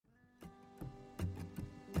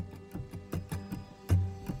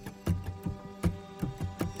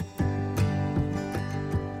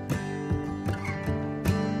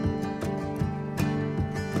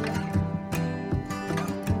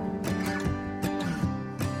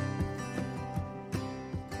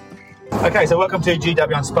Okay, so welcome to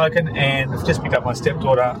GW Unspoken, and I've just picked up my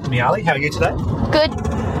stepdaughter, Miali. How are you today? Good.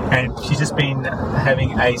 And she's just been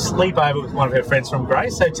having a sleepover with one of her friends from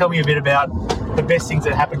Grace. So tell me a bit about the best things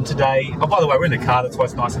that happened today. Oh, by the way, we're in the car, that's why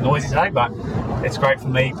it's nice and noisy today, but it's great for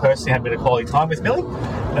me personally to have a bit of quality time with Millie.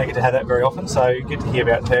 I don't get to have that very often, so good to hear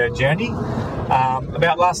about her journey.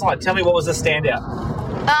 About last night, tell me what was the standout?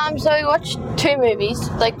 So we watched two movies,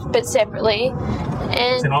 but separately.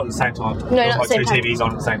 And So not at the same time? No, not at the same two time. TVs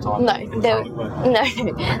on at the same time? No.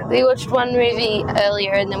 We watched one movie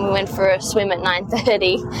earlier and then we went for a swim at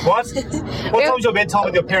 9:30. What? What time's your bedtime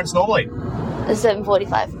with your parents normally?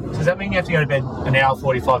 7:45. So does that mean you have to go to bed an hour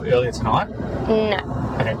 45 earlier tonight? No.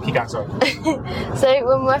 Okay, keep going, sorry. So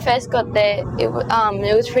when we first got there, it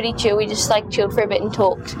was pretty chill. We just chilled for a bit and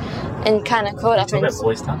talked and kind of caught up. Talk about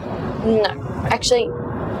voice time? No, actually,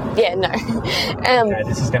 yeah, no. Okay,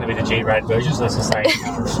 this is going to be the G-rated version, so let's just say.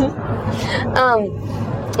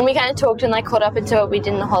 And we kind of talked and caught up into what we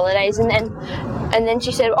did in the holidays, and then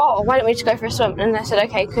she said, "Oh, why don't we just go for a swim?" And I said,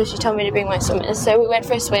 "Okay," because she told me to bring my swimmers. So we went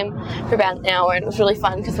for a swim for about an hour, and it was really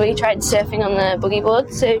fun because we tried surfing on the boogie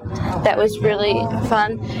board, so that was really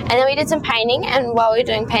fun. And then we did some painting, and while we were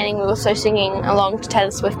doing painting, we were also singing along to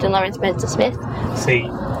Taylor Swift and Lawrence Spencer Smith. See,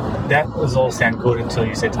 that was all sound good until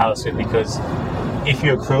you said Taylor Swift, because if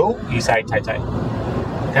you're cruel, you say Tay-Tay.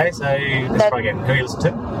 Okay, so let's try again. Who you listen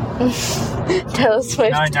to? Taylor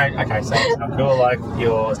Swift. No, okay, so it's not cool like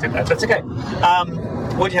your stepdad. That's okay.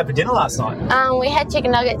 What did you have for dinner last night? We had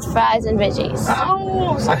chicken nuggets, fries, and veggies.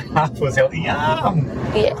 Oh, so half was healthy. Yum!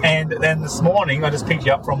 Yeah. And then this morning, I just picked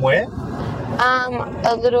you up from where?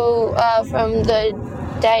 A little from the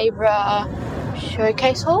Debra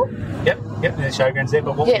Showcase Hall. Yep, the showgrounds there,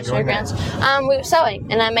 but what were you doing showgrounds. We were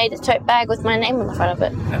sewing, and I made a tote bag with my name on the front of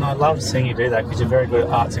it. And I love seeing you do that because you're very good at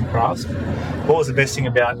arts and crafts. What was the best thing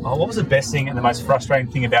and the most frustrating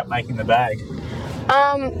thing about making the bag?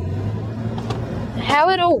 How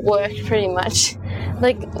it all worked, pretty much.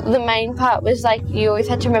 The main part was you always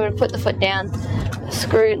had to remember to put the foot down,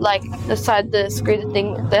 screw the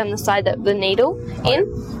thing down the side that the needle in.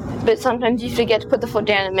 But sometimes you forget to put the foot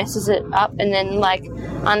down and messes it up, and then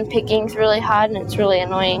unpicking's really hard and it's really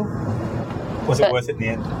annoying. Was it worth it in the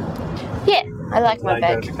end? Yeah, I like my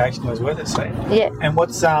bag. Gratification was worth it, so. Yeah. And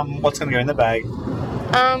what's going to go in the bag?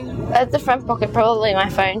 At the front pocket, probably my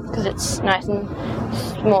phone because it's nice and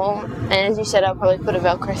small. And as you said, I'll probably put a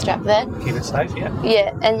Velcro strap there. Keep it safe, yeah.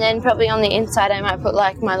 Yeah, and then probably on the inside, I might put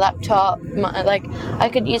my laptop. I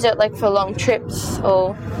could use it for long trips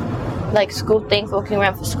or school things, walking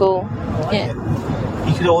around for school. Yeah.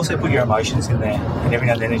 You could also put your emotions in there, and every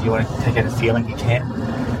now and then, if you want to take out a feeling, you can.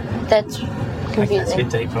 That's confusing. Okay, that's a bit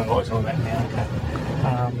deeper than what we're talking about now. Okay.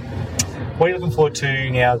 What are you looking forward to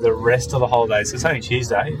now the rest of the holidays? So it's only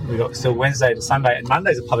Tuesday. We've got still Wednesday to Sunday, and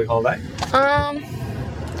Monday's a public holiday.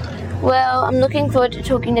 Well, I'm looking forward to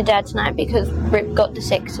talking to Dad tonight because Rip got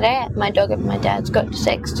desexed today. My dog and my dad's got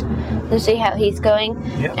desexed to see how he's going.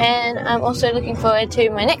 Yep. And I'm also looking forward to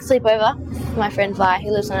my next sleepover with my friend Vi, who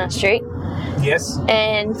lives on our street. Yes.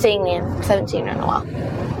 And seeing Nan, because I haven't seen her in a while.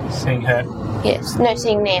 Seeing her? Yes. No,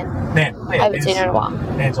 seeing Nan. Nan. Oh, yeah, I haven't seen her in a while.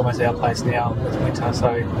 Nan's almost our place now. It's winter,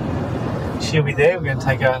 so she'll be there. We're going to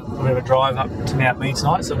take a bit of a drive up to Mount Mead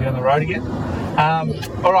tonight, so we'll be on the road again.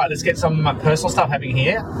 All right, let's get some personal stuff happening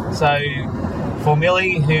here. So, for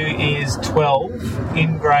Millie, who is 12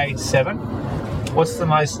 in grade 7, what's the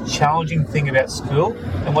most challenging thing about school,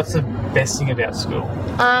 and what's the best thing about school?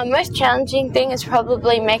 Most challenging thing is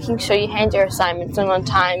probably making sure you hand your assignments in on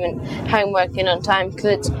time and homework in on time,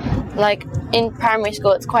 because it's in primary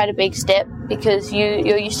school it's quite a big step because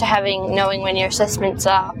you're used to knowing when your assessments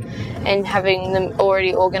are and having them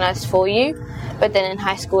already organised for you. But then in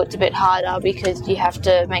high school it's a bit harder because you have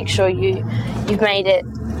to make sure you've made it,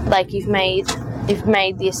 you've made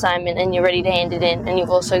the assignment and you're ready to hand it in, and you've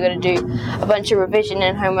also got to do a bunch of revision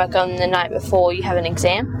and homework on the night before you have an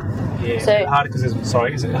exam. Yeah, so, is it harder because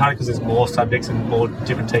there's more subjects and more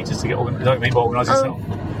different teachers to get organised? What do you mean by organise yourself?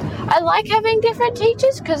 I like having different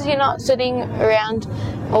teachers because you're not sitting around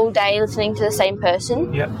all day listening to the same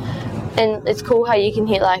person. Yep. And it's cool how you can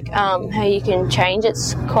hear how you can change.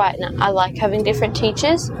 I like having different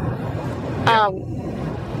teachers.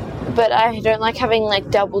 But I don't like having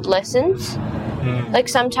doubled lessons.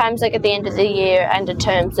 Sometimes at the end of the year and the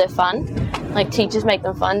terms they're fun. Teachers make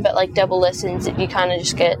them fun, but double lessons you kind of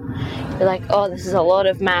just get, you're oh, this is a lot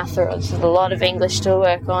of math or this is a lot of English to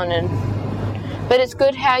work on. But it's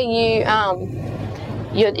good how you're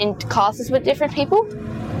in classes with different people,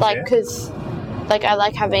 because I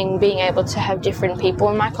like being able to have different people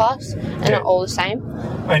in my class and not all the same.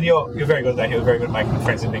 And you're very good at that. You're very good at making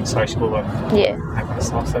friends and being sociable and that kind of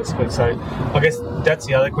stuff. So that's good. So I guess that's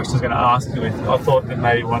the other question I was going to ask you. I thought that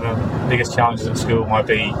maybe one of the biggest challenges at school might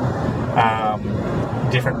be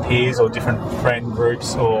different peers or different friend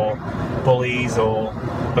groups or bullies or...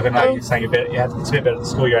 Like I know you're saying it's a bit better at the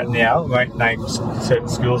school you're at now. We won't name certain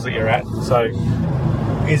schools that you're at. So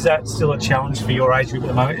is that still a challenge for your age group at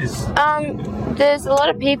the moment? There's a lot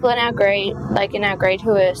of people in our grade,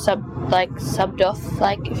 who are subbed off,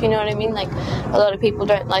 if you know what I mean. Like, a lot of people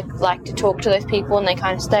don't like to talk to those people, and they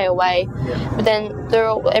kind of stay away. Yeah. But then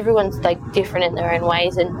everyone's different in their own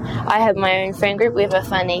ways. And I have my own friend group. We have a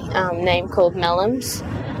funny name called Melons.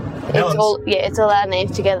 It's all our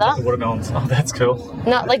names together. Watermelons. Oh, that's cool.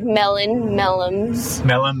 Not like melon, melons.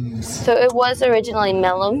 Melons. So it was originally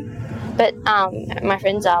Melon, but my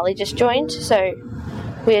friend Zali just joined, so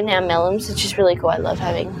we are now Melons. It's just really cool. I love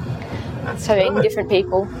having different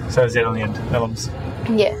people. So Z on the end, Melons.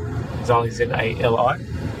 Yeah. Zali, Z-A-L-I?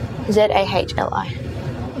 Z-A-H-L-I.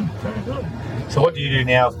 Very good. So what do you do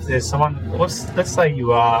now if there's someone... Let's say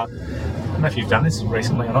you are... I don't know if you've done this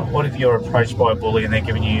recently or not. What if you're approached by a bully and they're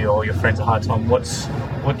giving you or your friends a hard time? What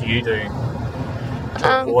do you do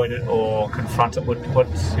to avoid it or confront it?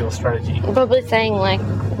 What's your strategy? Probably saying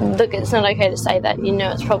look, it's not okay to say that.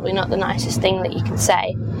 It's probably not the nicest thing that you can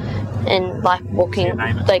say, and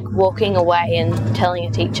walking away and telling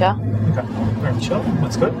a teacher. Okay, very mature.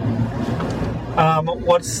 That's good.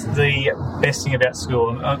 What's the best thing about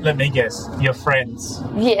school? Let me guess, your friends.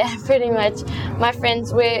 Yeah, pretty much. My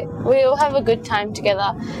friends, we all have a good time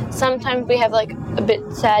together. Sometimes we have a bit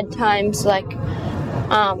sad times,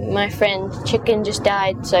 my friend Chicken just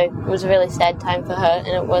died, so it was a really sad time for her, and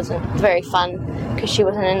it wasn't very fun because she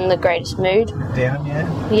wasn't in the greatest mood. Down,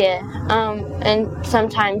 yeah? Yeah, and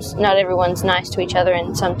sometimes not everyone's nice to each other,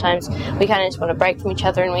 and sometimes we kind of just want to break from each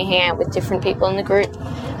other and we hang out with different people in the group,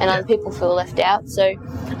 and other people feel left out. So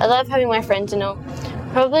I love having my friends and all.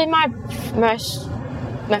 Probably my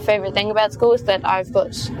favourite thing about school is that I've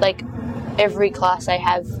got every class I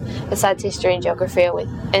have, besides history and geography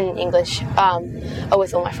and English, are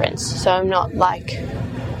with all my friends. So I'm not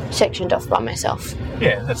sectioned off by myself.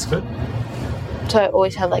 Yeah, that's good. So I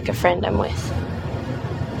always have a friend I'm with.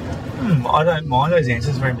 I don't mind those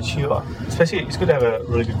answers, very mature. Especially, it's good to have a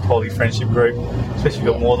really good quality friendship group, especially if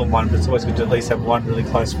you've got more than one, but it's always good to at least have one really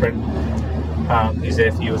close friend who's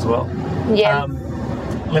there for you as well. Yeah.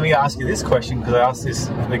 Let me ask you this question, because I asked this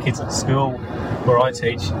for the kids at the school where I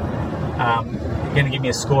teach. You're going to give me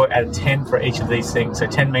a score out of 10 for each of these things. So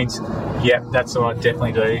 10 means, yep, that's what I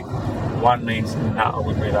definitely do. 1 means, no, I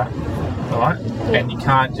wouldn't do that. All right? Yeah. And you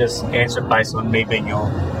can't just answer it based on me being your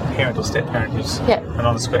parent or step-parent. It's an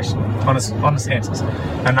honest question, honest answers.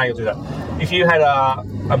 I know you'll do that. If you had a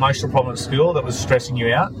emotional problem at school that was stressing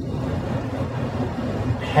you out,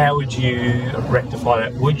 how would you rectify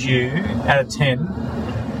that? Would you, out of 10,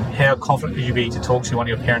 how confident would you be to talk to one of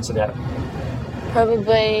your parents about it?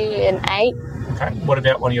 Probably an 8. Okay. What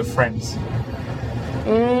about one of your friends?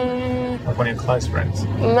 Like one of your close friends?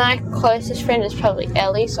 My closest friend is probably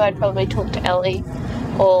Ellie, so I'd probably talk to Ellie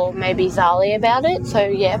or maybe Zali about it. So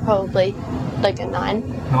yeah, probably a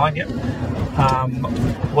 9. 9, yep.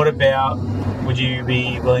 What about, would you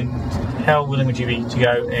be willing, how willing would you be to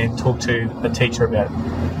go and talk to a teacher about it?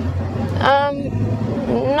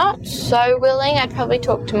 Not so willing. I'd probably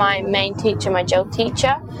talk to my main teacher, my gel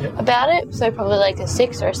teacher, about it. So probably a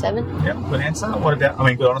 6 or a 7. Yep, good answer. What about,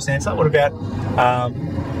 good honest answer. What about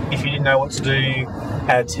if you didn't know what to do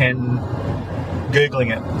out of 10,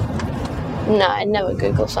 Googling it? No, I'd never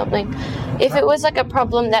Google something. If it was a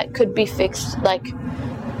problem that could be fixed, like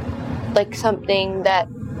something that,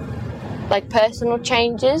 personal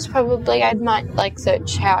changes, probably I might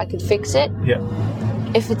search how I could fix it. Yeah.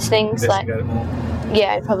 If it's things investigate it more.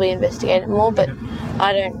 Yeah, I'd probably investigate it more, but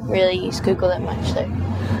I don't really use Google that much, so.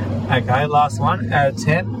 Okay, last one. Out of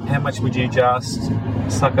 10, how much would you just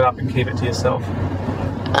suck it up and keep it to yourself?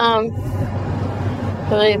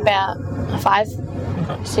 Probably about a 5,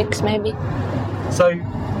 6 maybe. So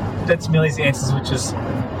that's Millie's answers,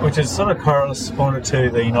 which is sort of corresponded to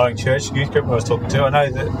the Uniting Church youth group I was talking to. I know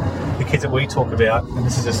that the kids that we talk about, and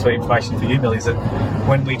this is just sweet information for you, Millie, is that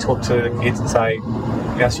when we talk to the kids and say,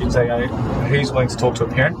 who's willing to talk to a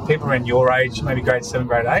parent? People around your age, maybe grade 7,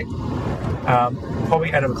 grade 8,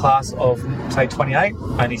 probably out of a class of, say, 28,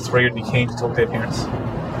 only 3 would be keen to talk to their parents.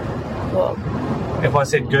 Well, if I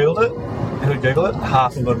said Googled it, who would Google it?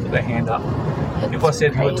 Half of them would put their hand up. If I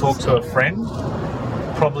said who would talk to a friend,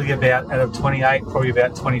 probably out of 28, probably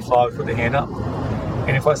about 25 would put their hand up.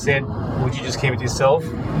 And if I said would you just keep it to yourself?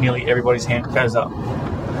 Nearly everybody's hand goes up.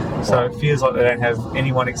 So it feels like they don't have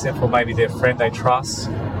anyone except for maybe their friend they trust.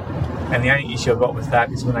 And the only issue I've got with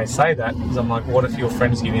that is when they say that, is I'm like, what if your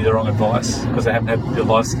friends give you the wrong advice because they haven't had the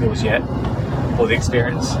life skills yet or the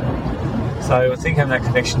experience? So I think having that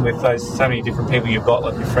connection with those so many different people you've got,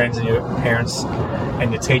 like your friends and your parents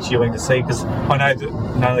and your teacher you're willing to see, because I know that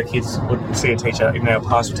none of the kids would see a teacher, even though our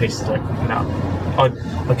pastoral teachers are like,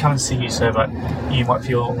 I'd come and see you, sir, but I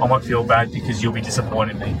might feel bad because you'll be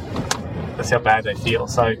disappointed in me. That's how bad they feel.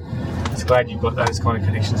 So it's glad you've got those kind of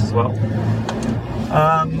connections as well.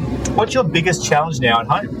 What's your biggest challenge now at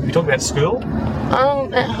home? You talk about school.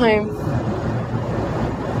 At home.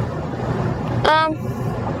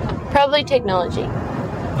 Probably technology.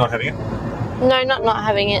 Not having it? No, not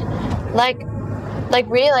having it. Like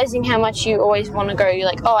realizing how much you always want to go. You're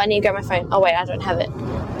like, oh, I need to grab my phone. Oh wait, I don't have it.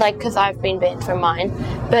 Like, because I've been banned from mine.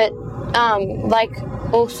 But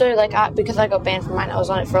also because I got banned from mine, I was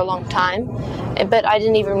on it for a long time. But I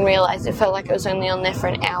didn't even realize it felt like I was only on there for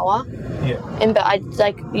an hour. Yeah.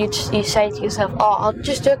 You say to yourself, oh, I'll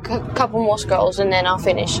just do a couple more scrolls and then I'll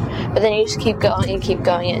finish. But then you just keep going and keep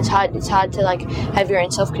going. And it's hard to have your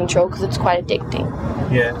own self control because it's quite addicting.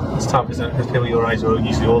 Yeah, it's tough, isn't it? Because people your age are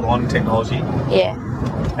usually all on technology. Yeah.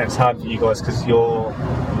 And it's hard for you guys because your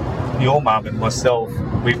mum and myself,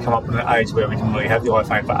 we've come up with an age where we didn't really have the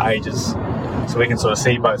iPhone for ages. So we can sort of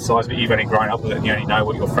see both sides, but you've only grown up with it and you only know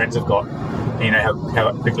what your friends have got. And you know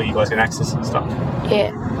how quickly you guys can access and stuff.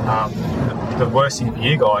 Yeah. The worst thing for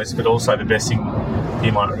you guys, but also the best thing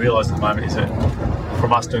you might not realise at the moment, is that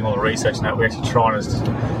from us doing all the research and that, we're actually trying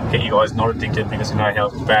to get you guys not addicted because we know how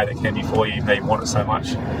bad it can be for you if they want it so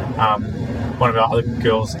much. One of our other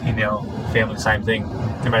girls in our family, the same thing.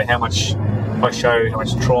 No matter how much I show how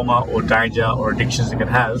much trauma or danger or addictions it can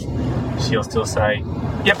have, she'll still say,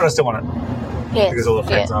 yeah, but I still want it. Yes. Because all the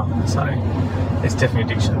friends are. So it's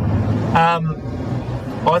definitely addiction.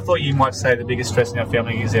 I thought you might say the biggest stress in our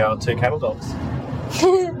family is our 2 cattle dogs.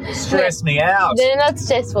 Stress me out. They're not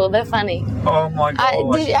stressful, they're funny. Oh my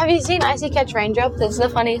gosh. Have you seen Icy catch raindrops? It's the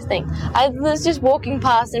funniest thing. I was just walking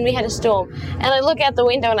past and we had a storm, and I look out the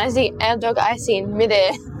window and I see our dog Icy in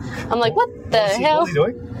midair. I'm like, what the hell? What was he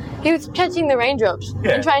doing? He was catching the raindrops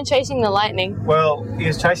and chasing the lightning. Well, he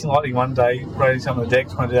was chasing lightning one day, riding some on the deck,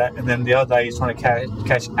 trying to do that, and then the other day he's trying to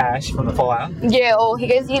catch ash from the fire. Yeah, or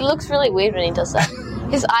he looks really weird when he does that.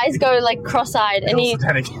 His eyes go cross-eyed and he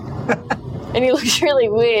looks really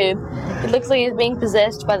weird. It looks like he's being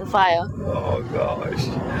possessed by the fire. Oh gosh.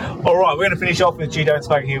 Alright, we're going to finish off with G Don't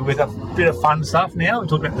Smoke here with a bit of fun stuff now. We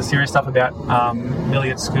talked about the serious stuff about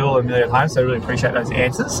Millie at school and Millie at home, so I really appreciate those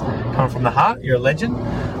answers coming from the heart. You're a legend.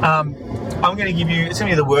 I'm going to give you, it's going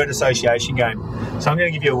to be the word association game. So I'm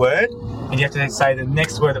going to give you a word and you have to say the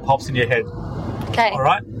next word that pops into your head. Okay.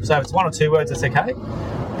 Alright, so if it's 1 or 2 words, that's okay.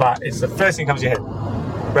 But it's the first thing that comes to your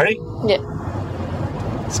head. Ready? Yeah.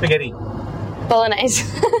 Spaghetti. Bolognese.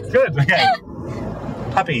 Good, okay.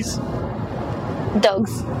 Puppies.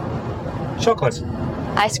 Dogs. Chocolate.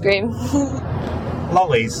 Ice cream.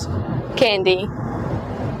 Lollies. Candy.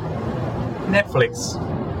 Netflix.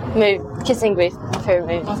 Kissing Booth. My favourite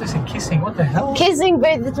movie. Oh, they said kissing. What the hell? Kissing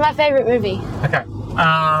Booth. It's my favourite movie. Okay.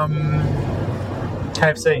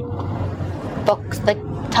 KFC. Box,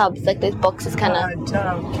 tubs, those boxes kind of. I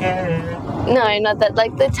don't care. No, not that.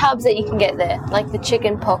 The tubs that you can get there. The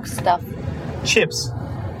chicken pox stuff. Chips.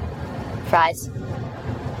 Fries.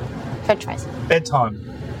 French fries. Bedtime.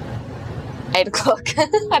 8 o'clock.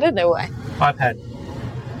 I don't know why. iPad.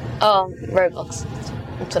 Oh, Roblox.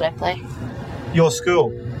 That's what I play. Your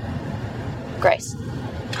school. Grace.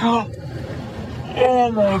 Oh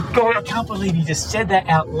my god, I can't believe you just said that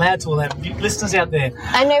out loud to all our listeners out there.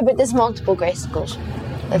 I know, but there's multiple Grace schools.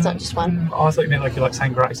 There's not just one. Oh, I thought you meant you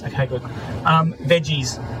saying Grace. Okay, good.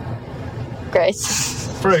 Veggies. Grace.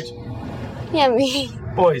 Fruit. Yummy.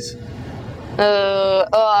 Boys.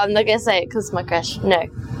 I'm not going to say it because my crush. No.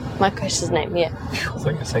 My crush's name, yeah. I thought you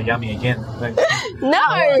were going to say yummy again.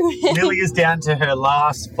 No! Millie is down to her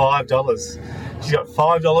last $5. She's got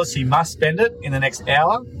 $5. She must spend it in the next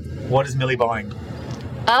hour. What is Millie buying?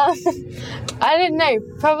 I don't know.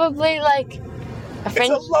 Probably a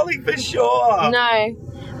French... It's a lolly for sure. No,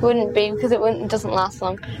 wouldn't be because it doesn't last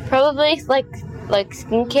long. Probably like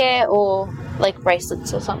skincare or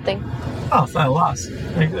bracelets or something. Oh, so it'll last.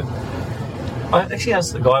 Very good. I actually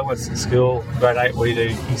asked the guy once at school, grade 8, what do you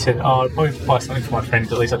do? He said, I'd probably buy something for my friend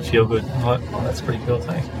because at least I'd feel good. I'm like, oh, that's pretty cool,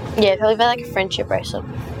 thanks. Yeah, probably buy a friendship bracelet.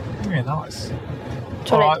 Yeah, nice.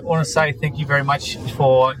 I want to say thank you very much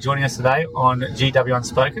for joining us today on GW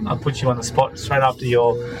Unspoken. I'll put you on the spot straight after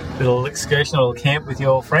your little excursion or little camp with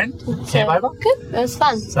your friend. Camp over. Good. It was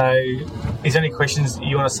fun. So, is there any questions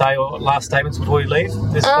you want to say or last statements before you leave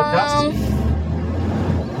this podcast?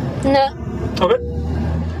 No. All good?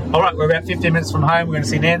 All right, we're about 15 minutes from home. We're going to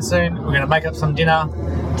see Nan soon. We're going to make up some dinner,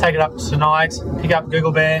 take it up tonight, pick up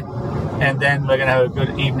Google Bear, and then we're going to have a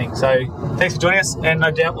good evening. So thanks for joining us, and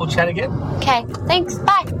no doubt we'll chat again. Okay, thanks.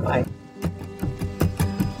 Bye. Bye.